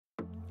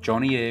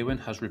Jonnie Irwin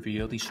has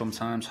revealed he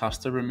sometimes has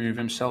to remove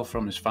himself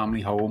from his family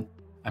home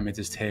amid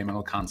his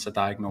terminal cancer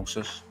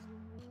diagnosis.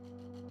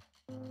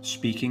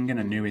 Speaking in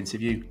a new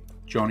interview,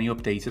 Jonnie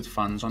updated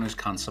fans on his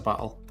cancer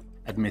battle,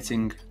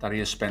 admitting that he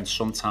has spent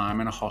some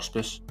time in a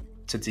hospice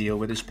to deal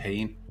with his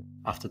pain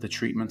after the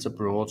treatment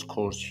abroad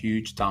caused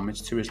huge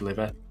damage to his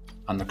liver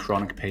and the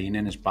chronic pain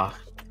in his back.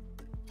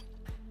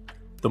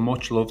 The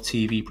much-loved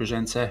TV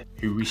presenter,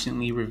 who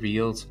recently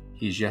revealed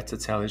he is yet to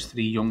tell his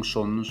 3 young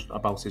sons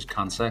about his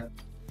cancer,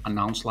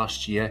 announced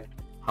last year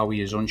how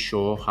he is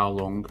unsure how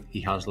long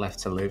he has left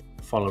to live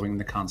following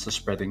the cancer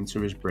spreading to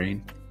his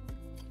brain.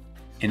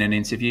 In an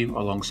interview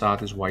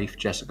alongside his wife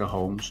Jessica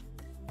Holmes,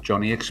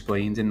 Jonnie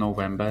explained in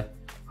November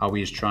how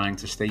he is trying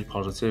to stay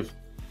positive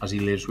as he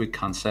lives with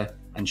cancer,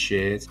 and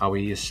shared how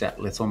he has set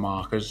little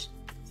markers,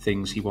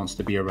 things he wants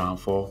to be around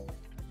for.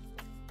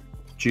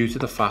 Due to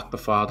the fact the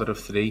father of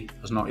 3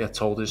 has not yet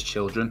told his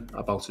children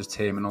about his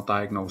terminal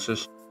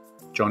diagnosis,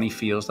 Jonnie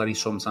feels that he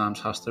sometimes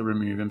has to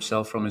remove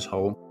himself from his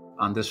home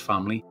and his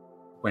family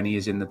when he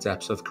is in the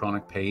depths of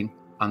chronic pain,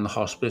 and the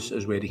hospice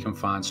is where he can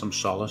find some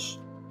solace.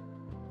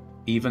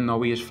 Even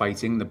though he is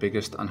fighting the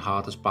biggest and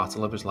hardest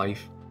battle of his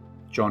life,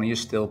 Jonnie is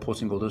still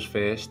putting others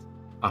first,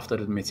 after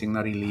admitting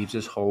that he leaves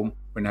his home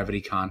whenever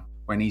he can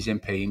when he's in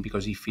pain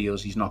because he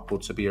feels he's not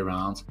good to be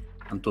around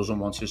and doesn't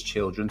want his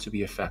children to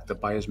be affected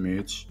by his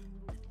moods.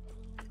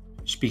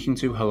 Speaking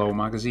to Hello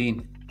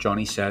magazine,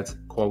 Jonnie said,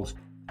 quote,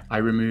 "I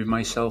remove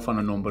myself on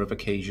a number of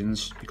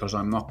occasions because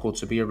I'm not good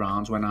to be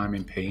around when I'm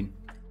in pain.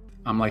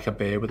 I'm like a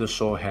bear with a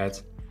sore head,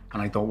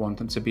 and I don't want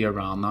them to be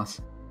around that."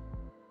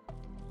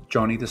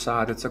 Jonnie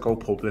decided to go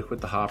public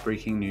with the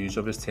heartbreaking news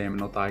of his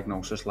terminal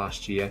diagnosis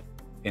last year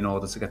in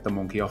order to get the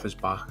monkey off his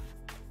back.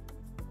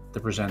 The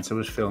presenter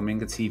was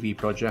filming a TV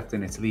project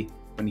in Italy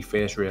when he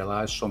first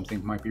realised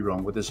something might be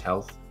wrong with his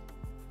health.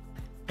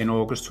 In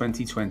August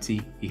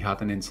 2020, he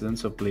had an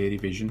incident of blurry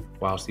vision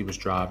whilst he was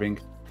driving,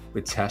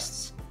 with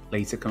tests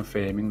later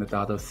confirming the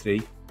dad of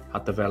 3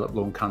 had developed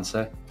lung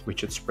cancer,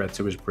 which had spread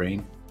to his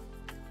brain.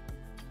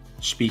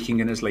 Speaking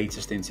in his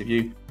latest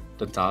interview,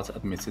 the dad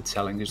admitted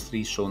telling his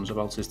 3 sons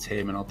about his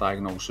terminal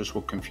diagnosis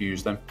would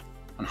confuse them,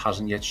 and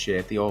hasn't yet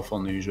shared the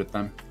awful news with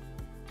them.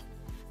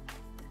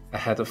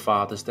 Ahead of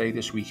Father's Day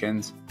this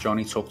weekend,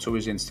 Jonnie took to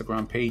his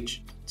Instagram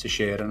page to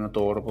share an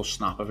adorable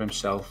snap of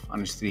himself and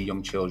his 3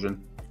 young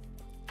children.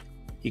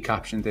 He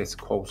captioned it,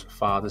 quote,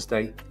 "Father's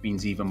Day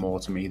means even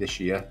more to me this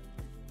year."